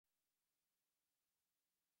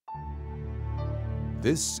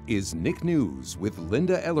This is Nick News with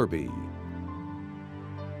Linda Ellerbee.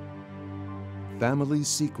 Family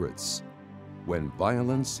Secrets, when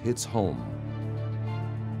violence hits home.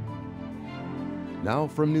 Now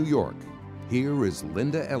from New York, here is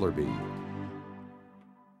Linda Ellerbee.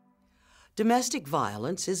 Domestic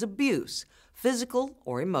violence is abuse, physical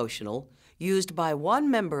or emotional, used by one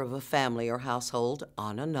member of a family or household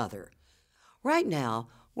on another. Right now,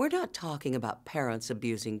 we're not talking about parents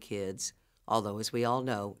abusing kids, although as we all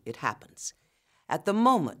know, it happens. At the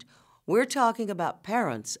moment, we're talking about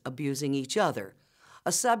parents abusing each other,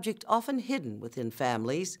 a subject often hidden within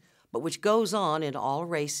families, but which goes on in all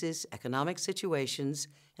races, economic situations,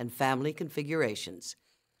 and family configurations.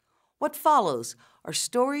 What follows are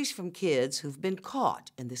stories from kids who've been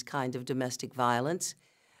caught in this kind of domestic violence.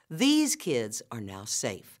 These kids are now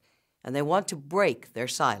safe, and they want to break their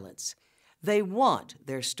silence. They want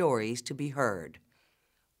their stories to be heard.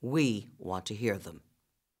 We want to hear them.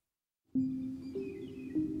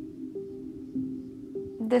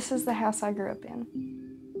 This is the house I grew up in.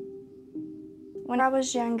 When I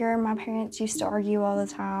was younger, my parents used to argue all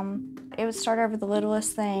the time. It would start over the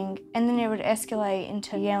littlest thing, and then it would escalate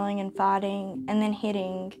into yelling and fighting, and then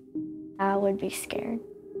hitting. I would be scared.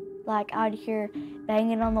 Like, I'd hear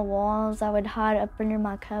banging on the walls. I would hide up under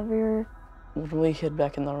my cover. When we hid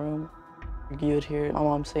back in the room, you would hear my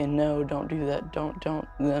mom saying, "No, don't do that, don't." And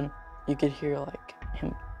then you could hear, like,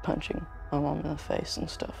 him punching my mom in the face and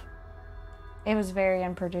stuff. It was very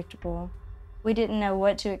unpredictable. We didn't know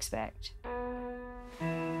what to expect.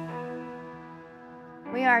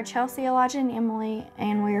 We are Chelsea, Elijah, and Emily,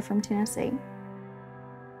 and we are from Tennessee.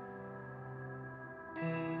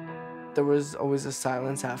 There was always a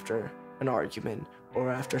silence after an argument or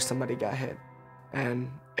after somebody got hit,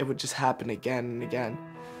 and it would just happen again and again.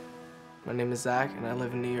 My name is Zach, and I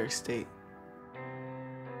live in New York State.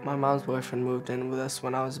 My mom's boyfriend moved in with us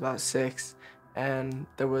when I was about 6, and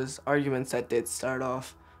there was arguments that did start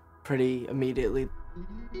off pretty immediately.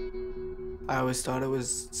 I always thought it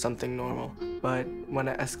was something normal, but when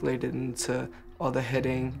it escalated into all the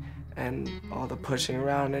hitting and all the pushing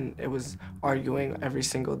around and it was arguing every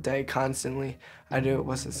single day constantly, I knew it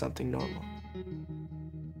wasn't something normal.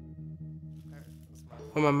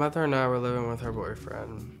 When my mother and I were living with her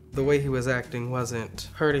boyfriend, the way he was acting wasn't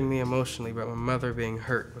hurting me emotionally, but my mother being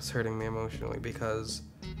hurt was hurting me emotionally because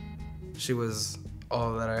she was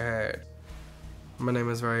all that I had. My name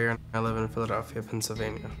is Zaire, and I live in Philadelphia,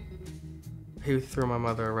 Pennsylvania. He threw my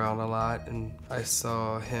mother around a lot, and I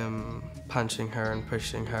saw him punching her and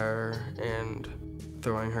pushing her and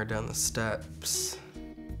throwing her down the steps.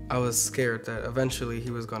 I was scared that eventually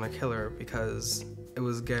he was going to kill her because it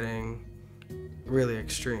was getting really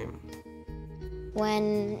extreme.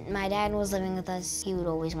 When my dad was living with us, he would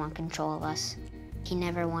always want control of us. He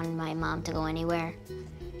never wanted my mom to go anywhere.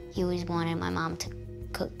 He always wanted my mom to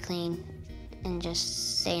cook, clean, and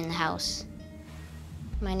just stay in the house.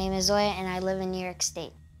 My name is Zoya, and I live in New York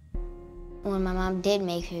State. When my mom did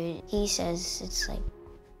make food, he says, it's like,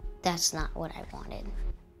 that's not what I wanted.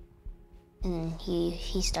 And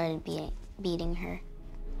he started beating her.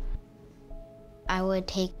 I would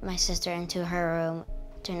take my sister into her room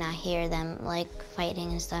to not hear them, like,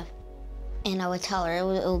 fighting and stuff. And I would tell her it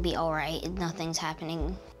will be all right, nothing's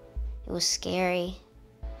happening. It was scary.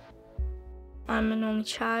 I'm an only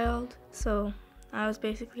child, so I was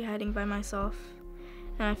basically hiding by myself,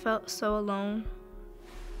 and I felt so alone.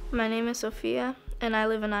 My name is Sophia, and I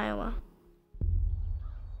live in Iowa.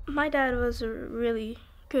 My dad was a really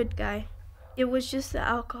good guy. It was just the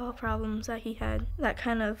alcohol problems that he had that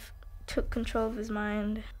kind of took control of his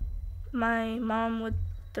mind. My mom would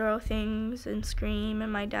throw things and scream,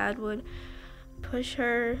 and my dad would push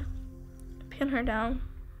her, pin her down,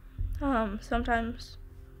 sometimes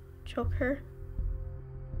choke her.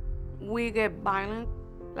 We get violent,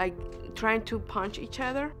 like trying to punch each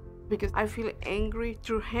other, because I feel angry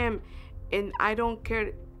through him, and I don't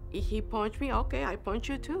care if he punched me. Okay, I punch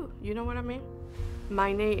you too. You know what I mean?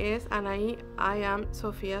 My name is Anaí. I am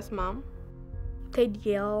Sophia's mom. They'd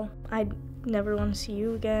yell, "I never want to see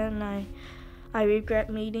you again. I regret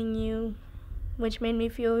meeting you," which made me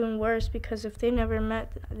feel even worse because if they never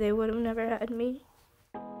met, they would have never had me.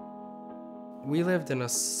 We lived in a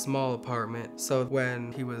small apartment, so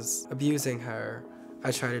when he was abusing her,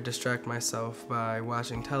 I tried to distract myself by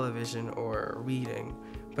watching television or reading,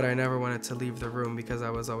 but I never wanted to leave the room because I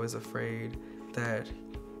was always afraid that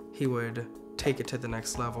he would take it to the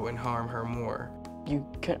next level and harm her more. You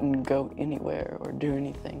couldn't go anywhere or do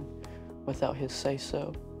anything without his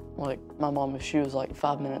say-so. Like, my mom, if she was like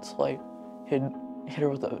 5 minutes late, he'd hit her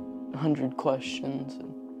with 100 questions,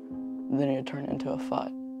 and then it'd turn into a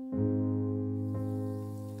fight.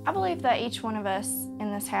 I believe that each one of us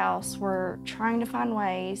in this house were trying to find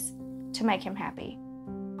ways to make him happy.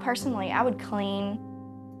 Personally, I would clean.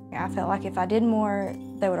 I felt like if I did more,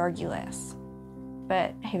 they would argue less.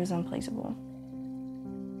 But he was unpleasable.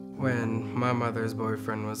 When my mother's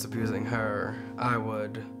boyfriend was abusing her, I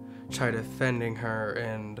would try defending her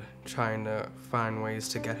and trying to find ways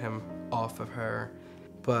to get him off of her.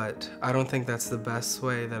 But I don't think that's the best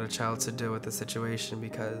way that a child should deal with the situation,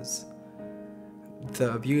 because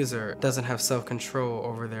the abuser doesn't have self-control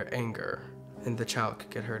over their anger, and the child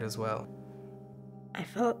could get hurt as well. I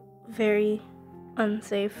felt very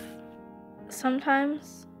unsafe.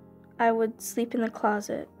 Sometimes I would sleep in the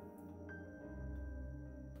closet.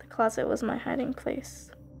 The closet was my hiding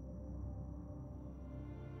place.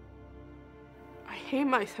 I hate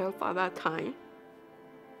myself at that time.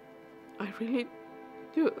 I really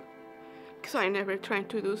do, because I never tried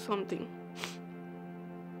to do something.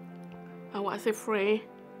 I was afraid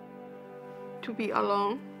to be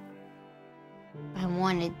alone. I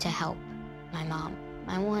wanted to help my mom.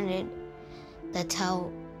 I wanted to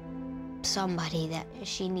tell somebody that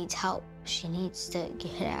she needs help. She needs to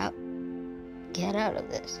get out of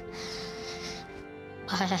this.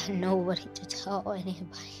 I had nobody to tell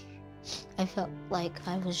anybody. I felt like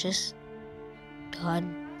I was just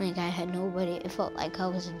done. Like I had nobody. It felt like I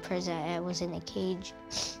was in prison. I was in a cage.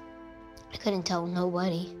 I couldn't tell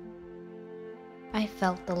nobody. I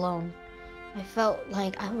felt alone. I felt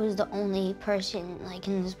like I was the only person like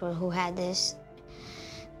in this world who had this.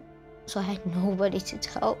 So I had nobody to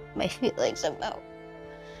tell my feelings about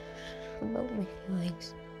my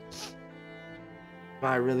feelings.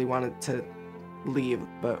 I really wanted to leave,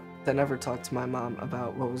 but I never talked to my mom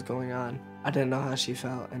about what was going on. I didn't know how she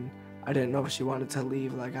felt, and I didn't know if she wanted to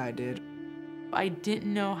leave like I did. I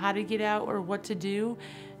didn't know how to get out or what to do,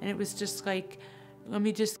 and it was just like, let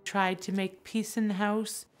me just try to make peace in the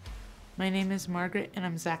house. My name is Margaret, and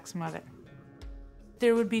I'm Zach's mother.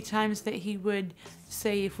 There would be times that he would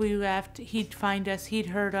say if we left, he'd find us, he'd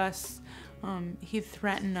hurt us, he'd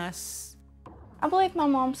threaten us. I believe my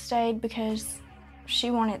mom stayed because she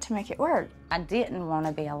wanted to make it work. I didn't want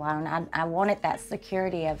to be alone. I wanted that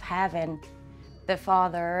security of having the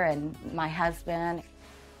father and my husband.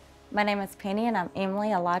 My name is Penny, and I'm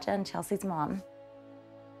Emily, Elijah, and Chelsea's mom.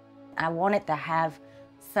 I wanted to have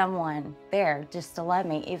someone there just to love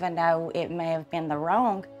me, even though it may have been the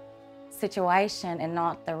wrong situation and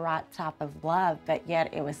not the right type of love, but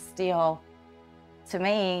yet it was still, to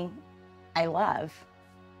me, a love.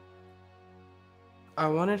 I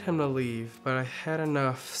wanted him to leave, but I had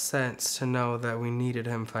enough sense to know that we needed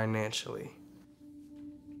him financially.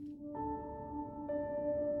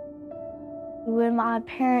 When my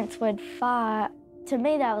parents would fight, to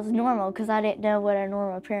me that was normal because I didn't know what a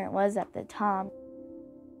normal parent was at the time.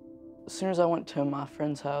 As soon as I went to my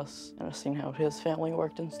friend's house and I seen how his family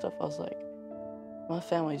worked and stuff, I was like, my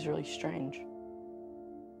family's really strange.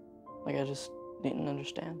 Like, I just didn't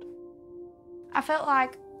understand. I felt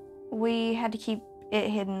like we had to keep it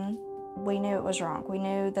hidden. We knew it was wrong. We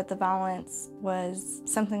knew that the violence was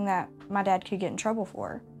something that my dad could get in trouble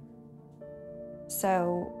for.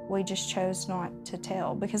 So we just chose not to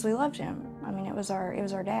tell because we loved him. I mean, it was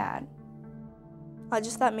our dad. I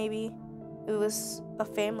just thought maybe it was a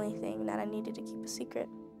family thing that I needed to keep a secret.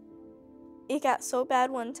 It got so bad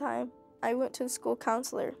one time, I went to the school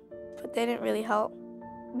counselor, but they didn't really help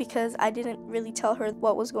because I didn't really tell her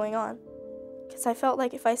what was going on. Because I felt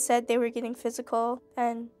like if I said they were getting physical,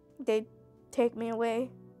 then they'd take me away.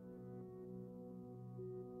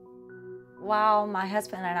 While my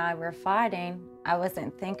husband and I were fighting, I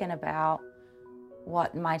wasn't thinking about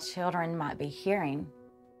what my children might be hearing.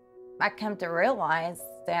 I come to realize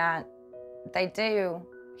that they do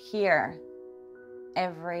hear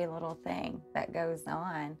every little thing that goes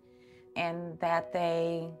on and that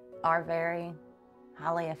they are very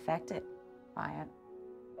highly affected by it.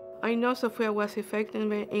 I know Sophia was affected,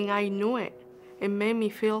 and I knew it. It made me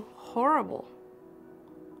feel horrible.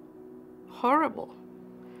 Horrible.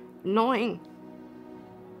 Knowing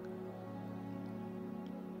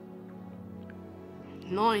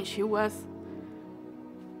she was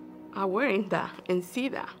aware of that and see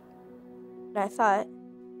that. And I thought,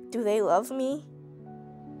 do they love me?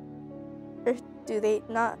 Or do they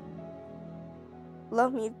not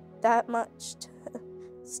love me that much to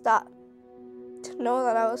stop, to know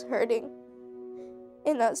that I was hurting?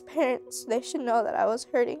 And as parents, they should know that I was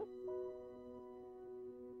hurting.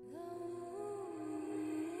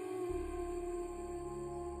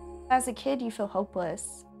 As a kid, you feel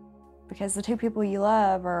hopeless because the two people you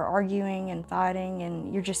love are arguing and fighting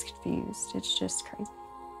and you're just confused. It's just crazy.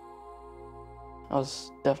 I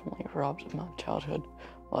was definitely robbed of my childhood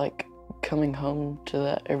like coming home to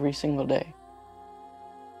that every single day.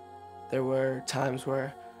 There were times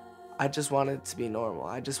where I just wanted to be normal.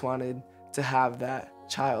 I just wanted to have that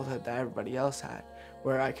childhood that everybody else had,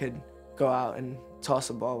 where I could go out and toss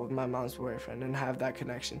a ball with my mom's boyfriend and have that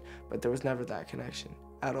connection, but there was never that connection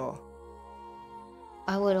at all.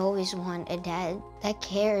 I would always want a dad that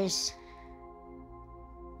cares,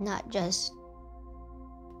 not just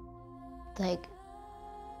like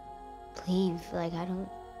leave, like I don't,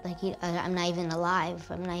 like I'm not even alive,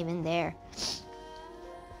 I'm not even there.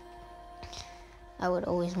 I would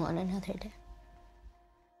always want another dad.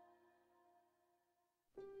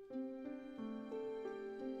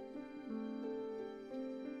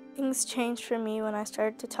 Things changed for me when I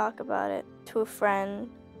started to talk about it to a friend.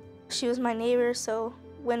 She was my neighbor, so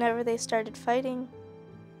whenever they started fighting,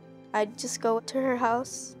 I'd just go to her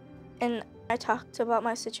house and I talked about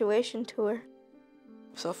my situation to her.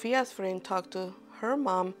 Sophia's friend talked to her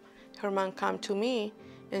mom came to me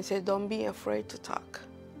and said, don't be afraid to talk.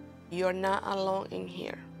 You're not alone in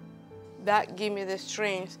here. That gave me the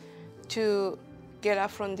strength to get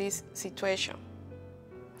up from this situation.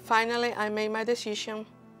 Finally, I made my decision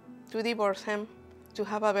to divorce him, to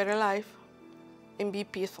have a better life, and be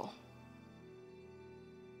peaceful.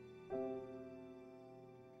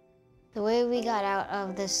 The way we got out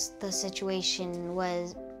of the situation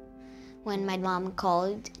was when my mom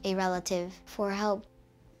called a relative for help.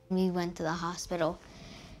 We went to the hospital,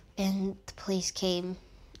 and the police came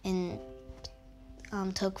and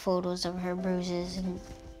took photos of her bruises and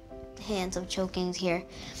hands of chokings here.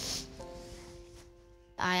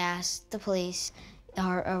 I asked the police,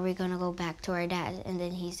 are we gonna go back to our dad? And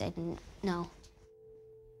then he said, no.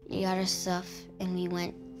 We got our stuff and we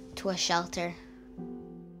went to a shelter.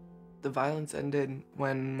 The violence ended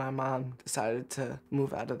when my mom decided to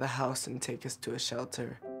move out of the house and take us to a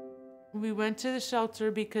shelter. We went to the shelter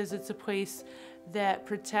because it's a place that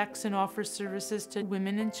protects and offers services to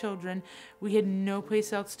women and children. We had no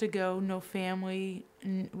place else to go, no family.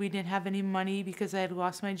 We didn't have any money because I had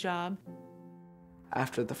lost my job.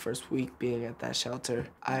 After the first week being at that shelter,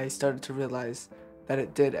 I started to realize that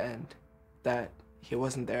it did end, that he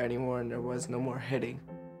wasn't there anymore and there was no more hitting.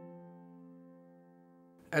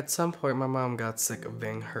 At some point, my mom got sick of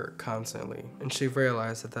being hurt constantly, and she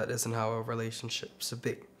realized that that isn't how a relationship should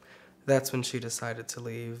be. That's when she decided to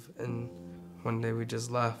leave, and one day we just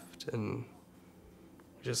left and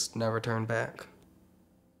just never turned back.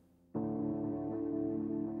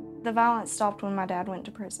 The violence stopped when my dad went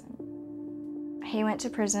to prison. He went to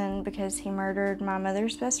prison because he murdered my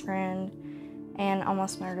mother's best friend and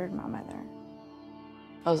almost murdered my mother.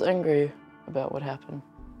 I was angry about what happened.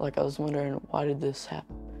 Like, I was wondering, why did this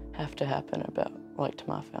have to happen to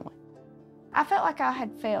my family? I felt like I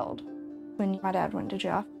had failed when my dad went to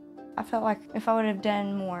jail. I felt like if I would have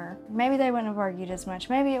done more, maybe they wouldn't have argued as much.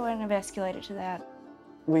 Maybe it wouldn't have escalated to that.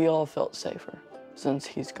 We all felt safer since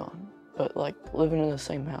he's gone. But like, living in the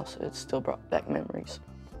same house, it still brought back memories.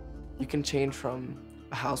 You can change from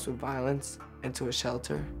a house with violence into a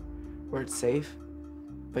shelter where it's safe,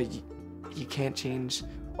 but you can't change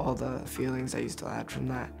all the feelings I used to have from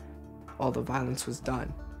that. All the violence was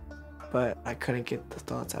done, but I couldn't get the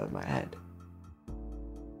thoughts out of my head.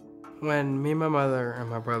 When me, my mother, and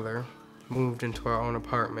my brother moved into our own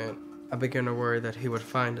apartment, I began to worry that he would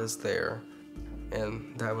find us there,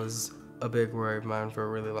 and that was a big worry of mine for a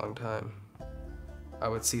really long time. I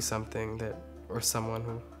would see something or someone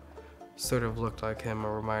who sort of looked like him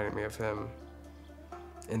or reminded me of him,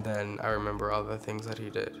 and then I remember all the things that he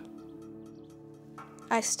did.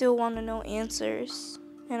 I still want to know answers,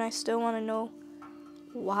 and I still want to know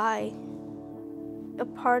why. A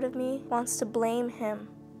part of me wants to blame him,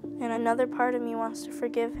 and another part of me wants to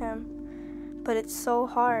forgive him, but it's so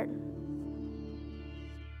hard.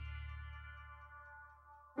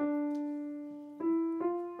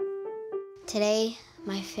 Today,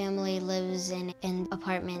 my family lives in an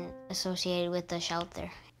apartment associated with the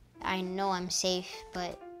shelter. I know I'm safe,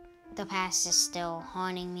 but the past is still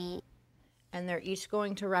haunting me. And they're each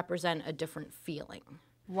going to represent a different feeling.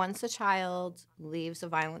 Once a child leaves a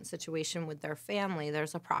violent situation with their family,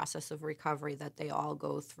 there's a process of recovery that they all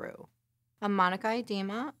go through. I'm Monica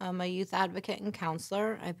Idema. I'm a youth advocate and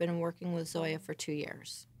counselor. I've been working with Zoya for 2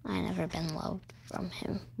 years. I've never been loved from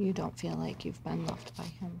him. You don't feel like you've been loved by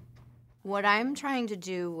him? What I'm trying to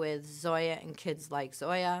do with Zoya and kids like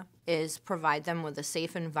Zoya is provide them with a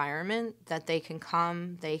safe environment that they can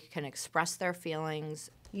come, they can express their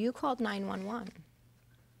feelings. You called 911.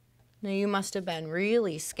 Now, you must have been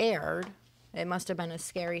really scared. It must have been a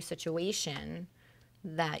scary situation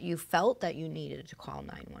that you felt that you needed to call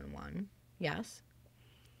 911, yes?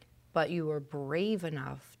 but you were brave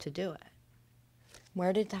enough to do it.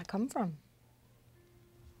 Where did that come from?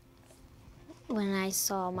 When I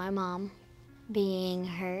saw my mom being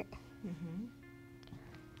hurt,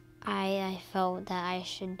 I felt that I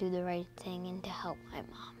should do the right thing and to help my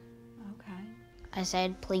mom. Okay. I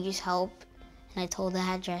said, please help, and I told the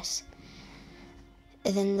address.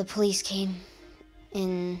 And then the police came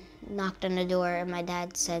and knocked on the door, and my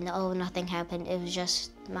dad said, oh, nothing happened. It was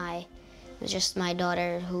just my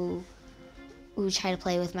daughter who tried to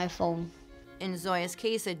play with my phone. In Zoya's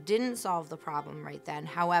case, it didn't solve the problem right then.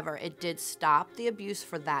 However, it did stop the abuse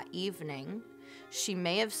for that evening. She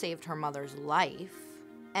may have saved her mother's life.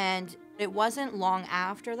 And it wasn't long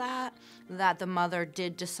after that that the mother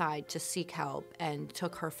did decide to seek help and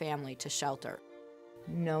took her family to shelter.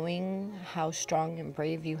 Knowing how strong and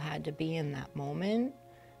brave you had to be in that moment,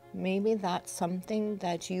 maybe that's something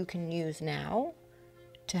that you can use now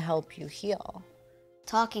to help you heal.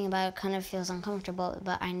 Talking about it kind of feels uncomfortable,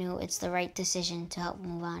 but I knew it's the right decision to help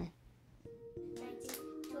move on. 19,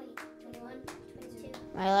 20, 21, 22.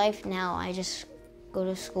 My life now, I just go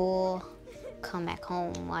to school, come back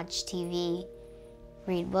home, watch TV,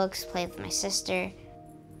 read books, play with my sister.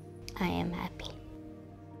 I am happy.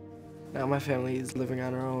 Now my family is living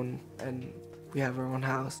on our own and we have our own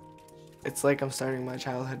house. It's like I'm starting my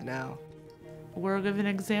childhood now. We're given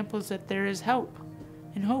examples that there is help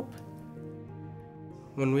and hope.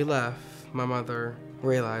 When we left, my mother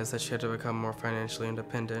realized that she had to become more financially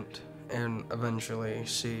independent, and eventually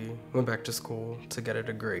she went back to school to get a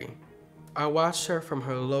degree. I watched her from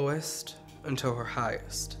her lowest until her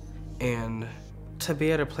highest, and to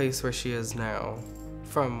be at a place where she is now,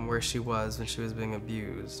 from where she was when she was being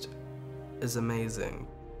abused, is amazing.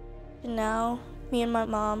 Now, me and my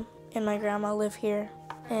mom and my grandma live here,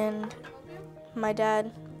 and my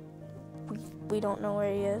dad, we don't know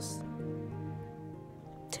where he is.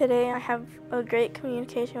 Today I have a great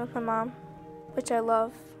communication with my mom, which I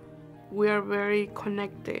love. We are very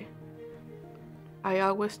connected. I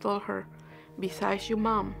always told her, besides your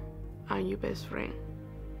mom, I'm your best friend.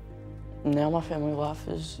 Now my family life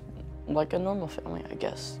is like a normal family, I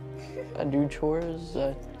guess. I do chores,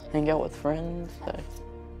 I hang out with friends, I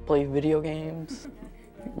play video games.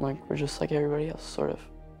 Like, we're just like everybody else, sort of.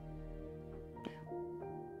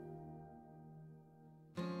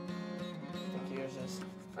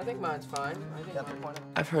 I think mine's fine.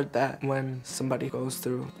 I've heard that when somebody goes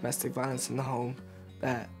through domestic violence in the home,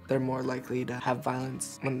 that they're more likely to have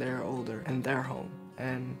violence when they're older in their home.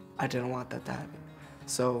 And I didn't want that to happen.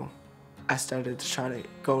 So I started to try to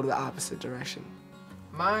go to the opposite direction.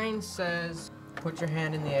 Mine says, put your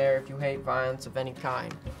hand in the air if you hate violence of any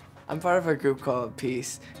kind. I'm part of a group called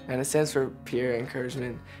PEACE, and it stands for Peer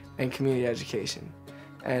Encouragement and Community Education.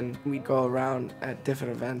 And we go around at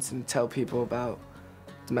different events and tell people about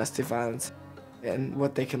domestic violence and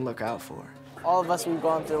what they can look out for. All of us, we've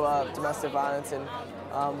gone through domestic violence, and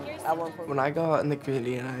at one point... When I go out in the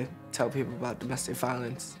community and I tell people about domestic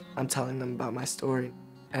violence, I'm telling them about my story,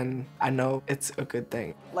 and I know it's a good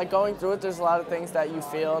thing. Like, going through it, there's a lot of things that you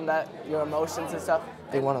feel and that your emotions and stuff.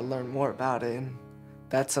 They want to learn more about it, and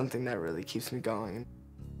that's something that really keeps me going.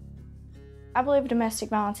 I believe domestic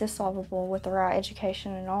violence is solvable with the right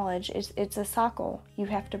education and knowledge. It's a cycle. You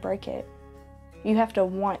have to break it. You have to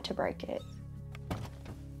want to break it.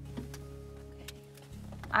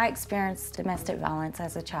 I experienced domestic violence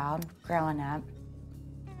as a child growing up.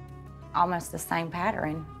 Almost the same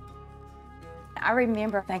pattern. I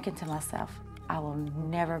remember thinking to myself, I will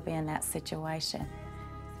never be in that situation.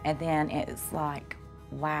 And then it's like,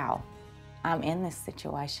 wow, I'm in this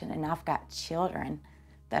situation and I've got children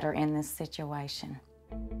that are in this situation.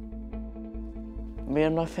 Me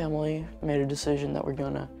and my family made a decision that we're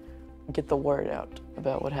gonna get the word out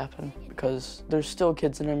about what happened, because there's still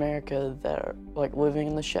kids in America that are like living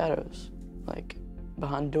in the shadows, like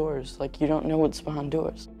behind doors. Like, you don't know what's behind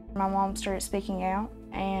doors. My mom started speaking out,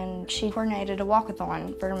 and she coordinated a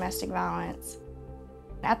walkathon for domestic violence.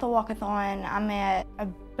 At the walkathon, I met a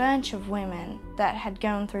bunch of women that had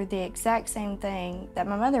gone through the exact same thing that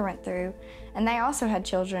my mother went through, and they also had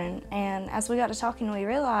children. And as we got to talking, we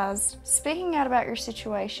realized speaking out about your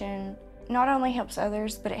situation not only helps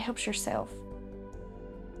others, but it helps yourself.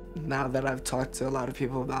 Now that I've talked to a lot of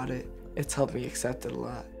people about it, it's helped me accept it a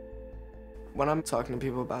lot. When I'm talking to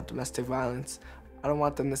people about domestic violence, I don't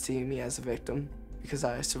want them to see me as a victim because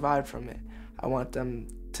I survived from it. I want them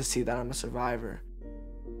to see that I'm a survivor.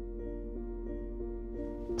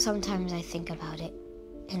 Sometimes I think about it,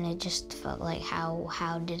 and it just felt like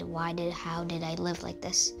how did I live like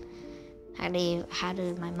this? How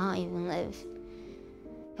did my mom even live?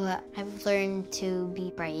 But I've learned to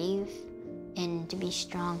be brave and to be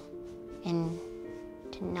strong and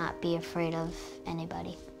to not be afraid of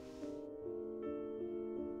anybody.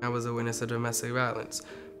 I was a witness of domestic violence,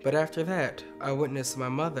 but after that, I witnessed my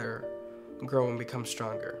mother grow and become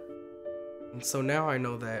stronger. And so now I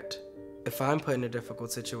know that if I'm put in a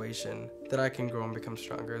difficult situation, that I can grow and become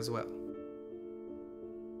stronger as well.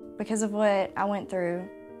 Because of what I went through,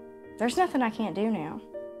 there's nothing I can't do now.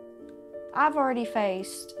 I've already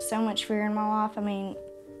faced so much fear in my life. I mean,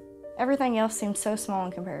 everything else seems so small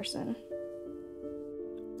in comparison.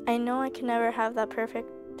 I know I can never have that perfect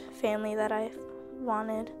family that I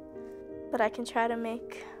wanted, but I can try to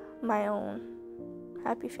make my own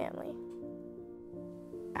happy family.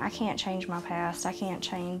 I can't change my past. I can't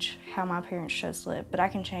change how my parents chose to live, but I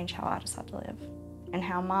can change how I decide to live and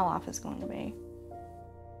how my life is going to be.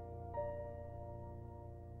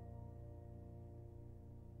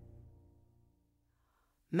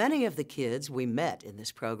 Many of the kids we met in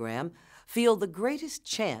this program feel the greatest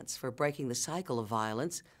chance for breaking the cycle of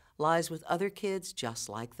violence lies with other kids just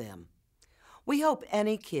like them. We hope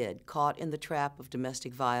any kid caught in the trap of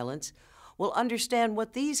domestic violence will understand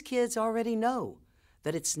what these kids already know,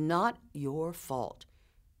 that it's not your fault,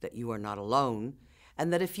 that you are not alone,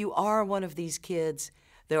 and that if you are one of these kids,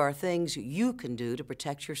 there are things you can do to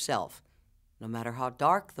protect yourself. No matter how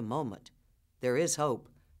dark the moment, there is hope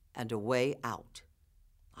and a way out.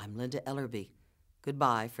 I'm Linda Ellerbee.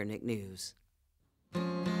 Goodbye for Nick News.